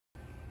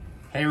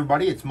Hey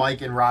everybody, it's Mike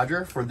and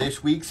Roger for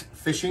this week's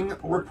fishing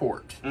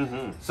report.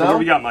 So what do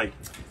we got, Mike?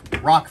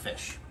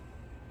 Rockfish.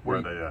 Where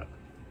are they at?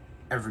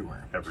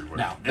 Everywhere. Everywhere.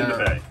 No, in the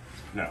bay.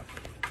 No.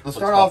 Let's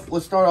start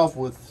off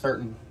with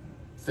certain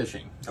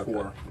fishing for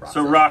rockfish.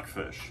 So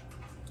rockfish.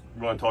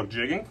 You want to talk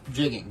jigging?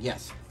 Jigging,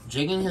 yes.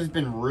 Jigging has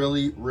been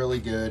really, really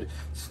good.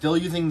 Still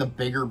using the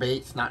bigger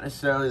baits, not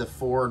necessarily the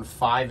 4 and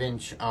 5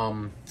 inch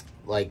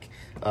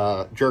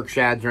jerk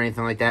shads or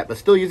anything like that, but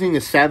still using the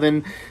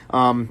 7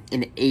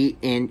 and 8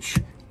 inch.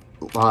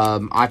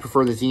 I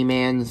prefer the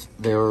Z-Mans.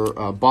 Their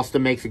Busta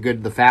makes a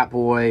good, the Fat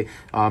Boy,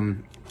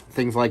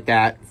 things like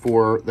that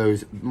for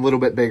those little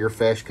bit bigger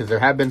fish, because there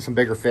have been some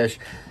bigger fish.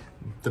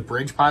 The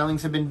bridge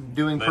pilings have been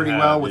doing pretty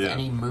well with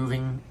any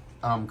moving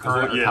current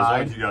or tide. As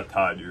long as you got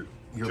tide, you're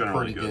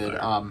pretty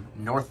good.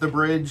 North of the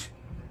bridge,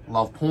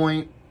 Love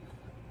Point,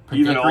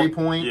 even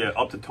Point. Yeah,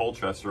 up to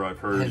Colchester, I've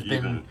heard.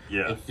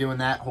 It's doing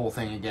that whole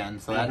thing again,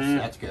 so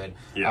that's good.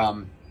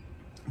 Yeah.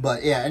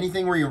 But yeah,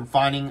 anything where you're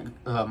finding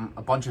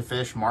a bunch of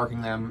fish,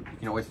 marking them, you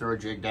can always throw a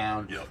jig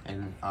down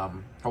and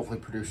hopefully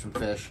produce some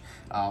fish.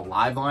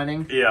 Live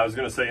lining. Yeah, I was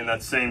going to say in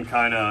that same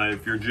kind of,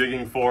 if you're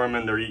jigging for them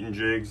and they're eating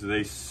jigs,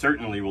 they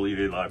certainly will eat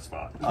a live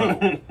spot.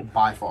 Oh,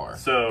 by far.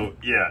 So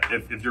yeah,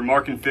 if you're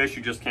marking fish,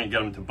 you just can't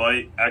get them to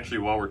bite. Actually,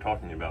 while we're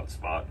talking about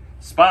spot,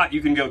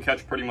 you can go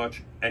catch pretty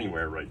much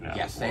anywhere right now.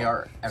 Yes, they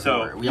are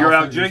everywhere. So you're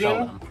out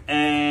jigging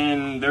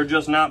and they're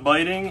just not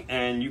biting,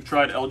 and you've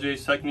tried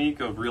LJ's technique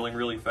of reeling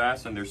really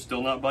fast and they're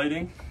still not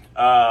biting.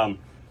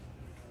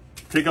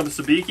 Take up a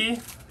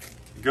sabiki,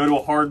 go to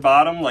a hard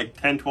bottom, like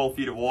 10, 12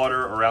 feet of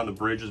water around the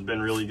bridge has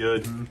been really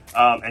good.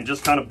 And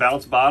just kind of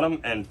bounce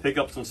bottom and pick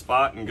up some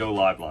spot and go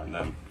live line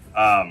them.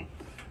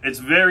 It's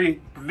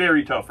very,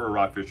 very tough for a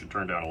rockfish to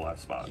turn down a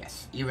live spot.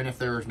 Yes, even if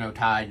there is no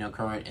tide, no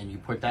current, and you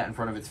put that in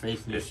front of its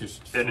face and it's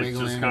just swiggling.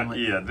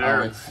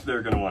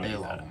 They're going to want to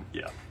eat that.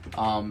 Yeah.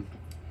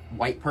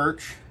 White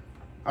perch.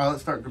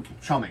 Let's start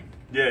chumming.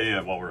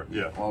 Yeah. While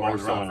we're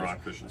selling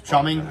rockfish.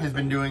 Chumming has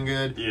been doing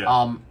good.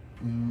 Yeah.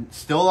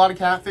 Still a lot of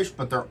catfish,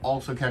 but they're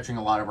also catching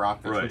a lot of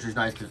rockfish, which is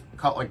nice because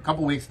a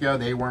couple weeks ago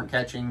they weren't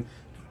catching.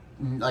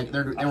 They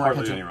weren't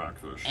catching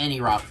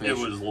any rockfish. It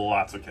was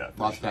lots of catfish.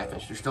 Lots of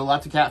catfish. There's still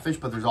lots of catfish,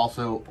 but there's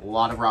also a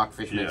lot of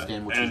rockfish mixed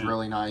in, which is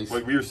really nice.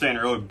 Like we were saying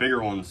earlier,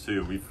 bigger ones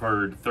too. We've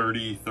heard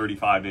 30,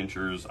 35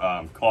 inchers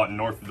caught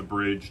north of the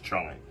bridge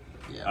chumming.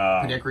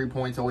 Yeah, Pedickery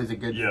Point's always a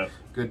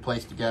good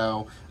place to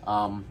go.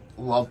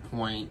 Love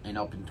Point and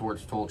up and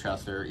towards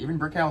Colchester. Even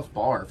Brickhouse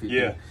Bar, if you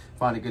can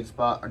find a good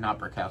spot. Or not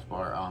Brickhouse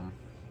Bar.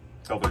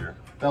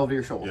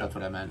 Belvedere Shoals, that's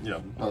what I meant. Yeah.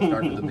 Both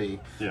start with a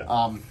B.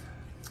 Yeah.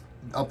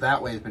 Up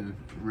that way has been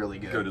really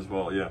good. Good as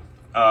well, yeah.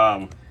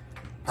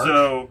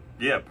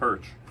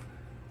 Perch.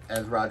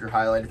 As Roger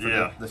highlighted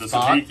for the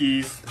spot.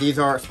 Sabikis. These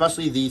are,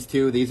 especially these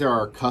two, these are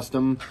our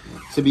custom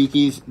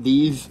sabikis.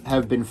 These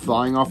have been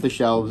flying off the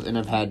shelves and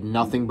have had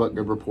nothing but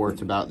good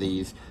reports about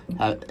these.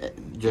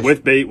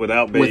 With bait,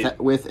 without bait.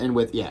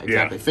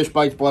 Exactly. Fish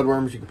bites,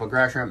 bloodworms, you can put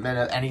grass shrimp,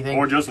 minnow, anything.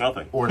 Or just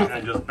nothing.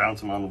 And just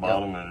bounce them on the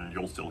bottom and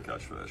you'll still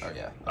catch fish. Oh,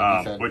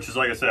 yeah. Which is,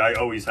 like I say, I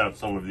always have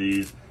some of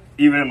these,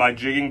 even in my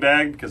jigging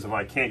bag, because if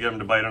I can't get them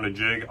to bite on a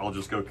jig, I'll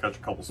just go catch a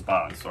couple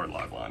spots and start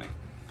live lining.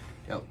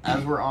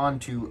 As we're on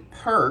to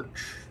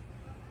perch.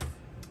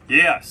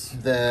 Yes.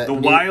 The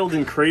wild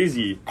and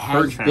crazy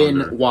perch has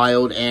been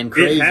wild and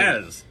crazy. It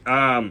has.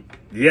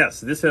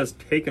 Yes, this has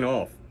taken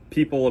off.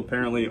 People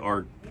apparently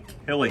are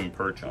killing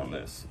perch on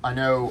this. I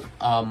know.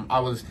 I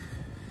was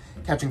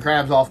catching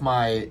crabs off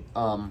my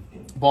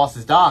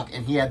boss's dock,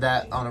 and he had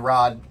that on a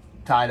rod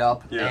tied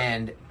up,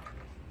 and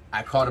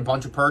I caught a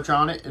bunch of perch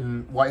on it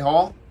in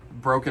Whitehall,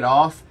 broke it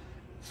off,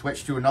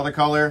 switched to another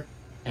color,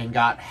 and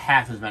got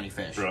half as many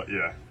fish.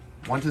 Yeah.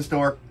 Went to the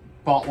store,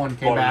 bought one,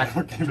 came back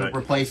to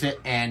replace it,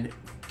 and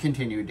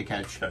continued to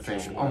catch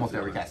fish almost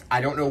every cast.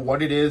 I don't know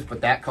what it is,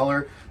 but that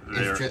color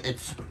is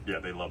just,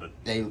 they love it.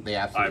 They absolutely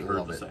love it. I've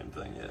heard the same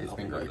thing. Yeah, it's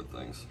been great. Good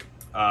things.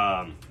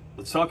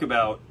 Let's talk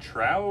about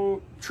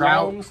trout,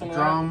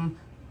 drum.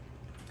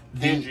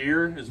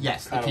 Tangier is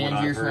the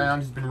Tangier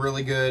sound has been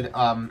really good.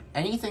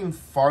 Anything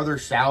farther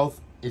south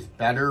is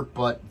better,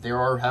 but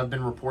have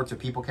been reports of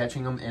people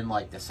catching them in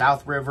like the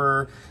South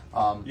River.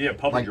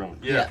 Puppy drum.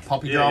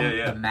 Puppy drum.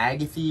 The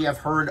Magothy, I've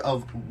heard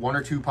of 1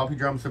 or 2 puppy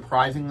drums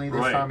surprisingly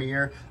this time of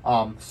year.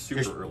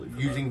 Super early.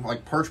 Using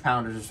like perch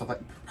pounders and stuff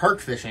like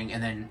perch fishing,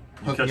 and then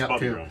hooking up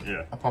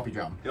to a puppy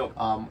drum. Yep.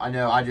 I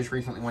know I just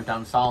recently went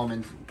down to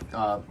Solomon's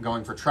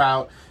going for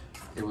trout.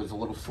 It was a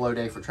little slow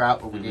day for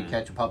trout, but we did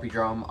catch a puppy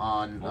drum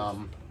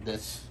on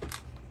this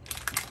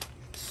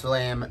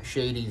Slam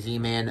Shady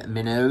Z-Man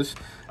minnows.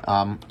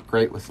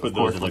 Great with, of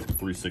course, like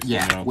 360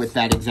 ounce. With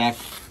that exact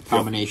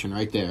combination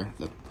right there.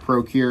 The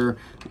Procure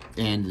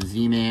and the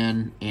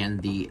Z-Man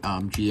and the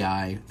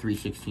GI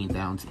 3/16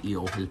 ounce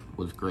eel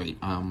was great.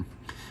 And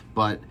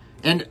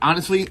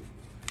honestly,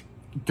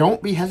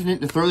 don't be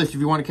hesitant to throw this if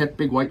you want to catch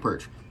big white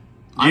perch.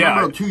 I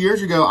remember 2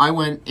 years ago, I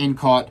went and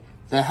caught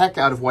the heck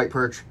out of white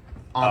perch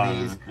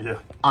on these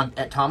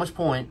at Thomas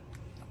Point,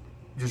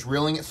 just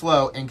reeling it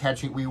slow and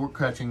catching. We were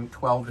catching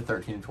 12 to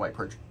 13 inch white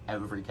perch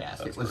every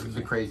cast. That's It was crazy.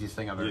 the craziest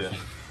thing I've ever Yeah.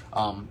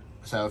 seen.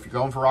 So if you're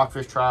going for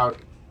rockfish, trout,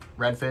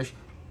 redfish,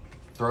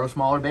 throw a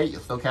smaller bait.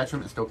 You'll still catch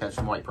them and still catch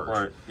some white perch.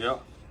 Right. Yeah.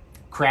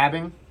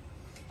 Crabbing.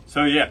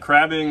 So yeah,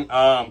 crabbing.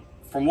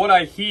 From what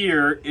I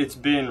hear, it's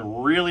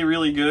been really,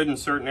 really good in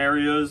certain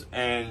areas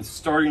and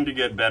starting to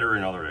get better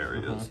in other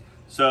areas.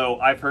 So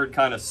I've heard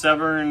kind of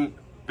Severn,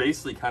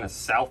 basically kind of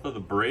south of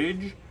the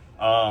bridge,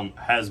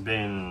 has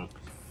been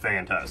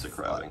fantastic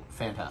crabbing.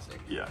 Fantastic.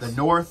 Yes. The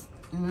north,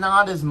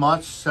 not as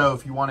much. So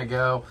if you want to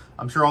go,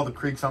 I'm sure all the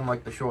creeks on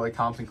like the shore, like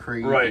Thompson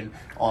Creek, Right. and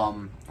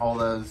all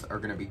those are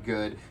going to be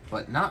good,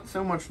 but not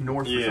so much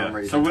north for some Yeah.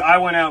 reason. So I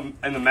went out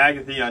in the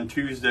Magathie on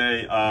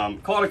Tuesday,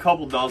 caught a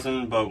couple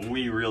dozen, but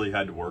we really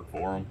had to work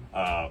for them.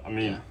 I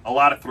mean, a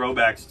lot of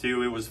throwbacks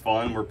too. It was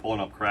fun. We're pulling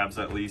up crabs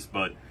at least,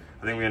 but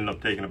I think we ended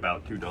up taking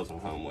about 2 dozen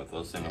home with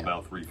us in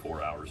about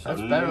 3-4 hours. So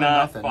That's better than not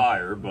nothing.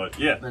 fire, but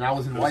yeah. And I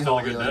was in it was still Whitehall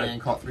a the good other day day.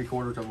 and caught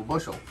 3/4 of a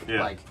bushel.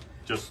 Yeah. Like,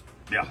 Just,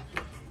 yeah.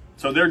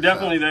 So they're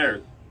definitely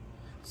there.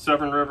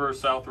 Severn River,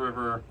 South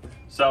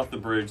the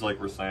bridge, like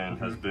we're saying,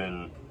 has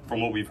been,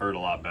 from what we've heard, a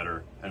lot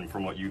better. And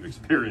from what you've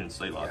experienced,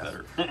 a lot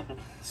better.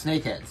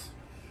 snakeheads.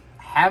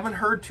 Haven't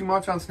heard too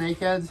much on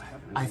snakeheads.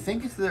 I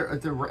think it's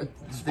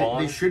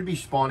they should be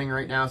spawning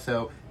right now,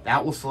 so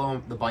that will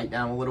slow the bite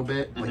down a little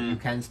bit. But you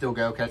can still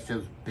go catch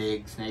those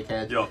big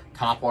snakeheads. Yep.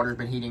 Top water's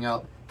been heating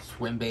up.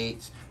 Swim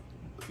baits.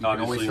 You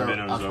Obviously, can always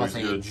minnow's throw, I was about to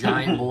say, a always good.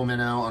 giant bull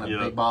minnow on a Yep.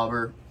 big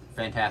bobber.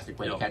 Fantastic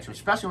way Yep. to catch them,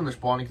 especially when they're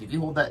spawning. 'Cause if you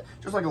hold that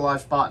just like a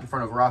live spot in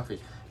front of a rockfish,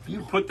 if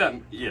you Put that,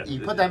 yeah. you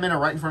put that minnow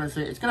right in front of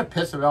it, it's gonna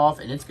piss it off,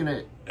 and it's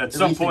gonna At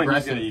some point,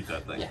 he's aggressive. going to eat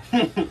that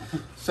thing. Yeah.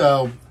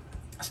 So,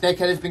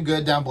 snakehead has been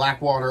good down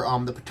Blackwater.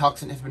 The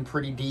Patuxent has been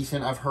pretty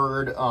decent. I've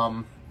heard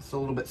it's a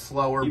little bit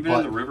slower, Even but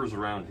in the rivers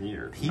around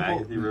here. people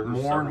Magathie River,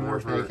 more Severn and more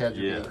River, snakeheads are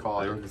yeah, being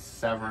caught they're in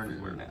Severn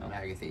everywhere and now.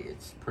 Magathie.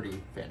 It's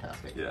pretty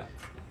fantastic. Yeah.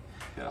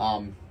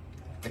 Yeah.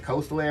 The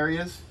coastal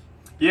areas.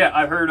 Yeah,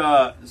 I've heard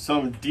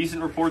some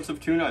decent reports of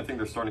tuna. I think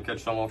they're starting to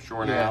catch some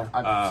offshore Yeah,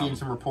 now. I've seen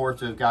some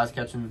reports of guys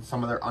catching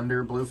some of their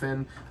under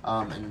bluefin,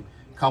 and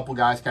a couple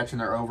guys catching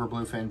their over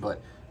bluefin,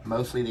 but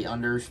mostly the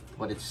unders.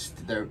 But it's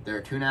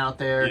they're tuna out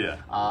there. Yeah.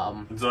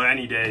 So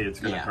any day it's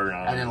going to turn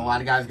on. And then a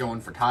lot of guys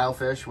going for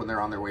tilefish when they're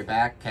on their way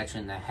back,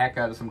 catching the heck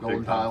out of some golden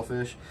Big time.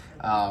 tilefish.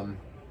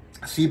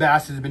 Sea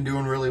bass has been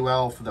doing really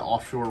well for the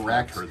offshore I've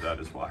wrecks. heard that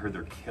as well. I heard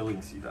they're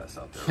killing sea bass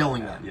out there.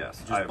 Killing right now. them.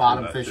 Yes. I Just have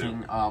bottom heard that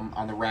fishing too.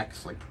 on the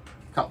wrecks, like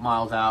a couple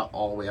miles out,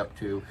 all the way up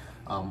to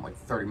like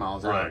 30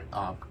 miles Right.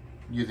 out,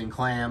 using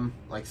clam,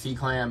 like sea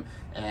clam,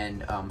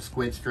 and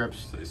squid strips.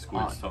 Say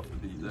squid's tough to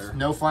beat there.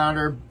 No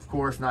flounder, of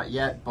course, not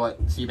yet, but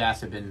sea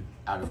bass have been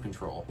out of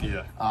control.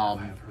 Yeah. I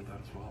have heard that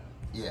as well.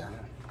 Yeah.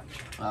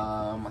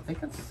 I think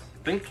that's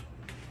I think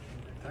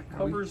that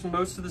covers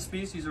most of the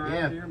species around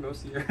Yeah. here.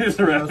 Most of the areas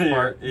for the around most here.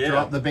 part.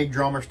 Yeah. The big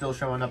drum are still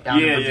showing up down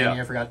Yeah, in Virginia.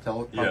 yeah. I forgot to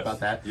talk Yes. about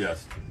that.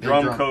 Yes. Big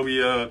Drum, drum.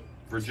 cobia,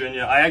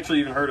 Virginia. I actually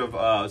even heard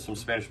of some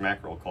Spanish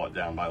mackerel caught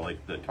down by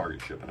like the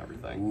Target ship and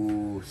everything.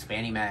 Ooh,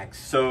 Spanny Max.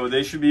 So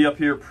they should be up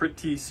here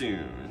pretty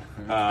soon.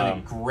 It's been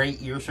a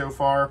great year so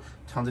far.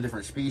 Tons of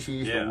different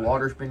species. Yeah. The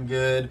water's been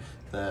good.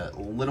 The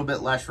little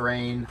bit less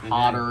rain,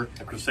 hotter.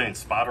 Like we're saying,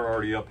 spotter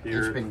already up here.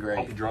 It's been great.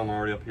 Puppy drum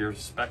already up here.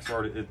 Specs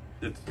already.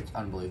 It's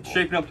Unbelievable.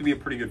 shaping up to be a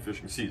pretty good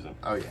fishing season.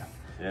 Oh, yeah.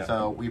 Yeah.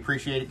 So we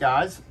appreciate it,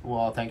 guys.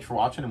 Well, thanks for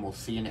watching, and we'll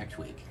see you next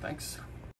week. Thanks.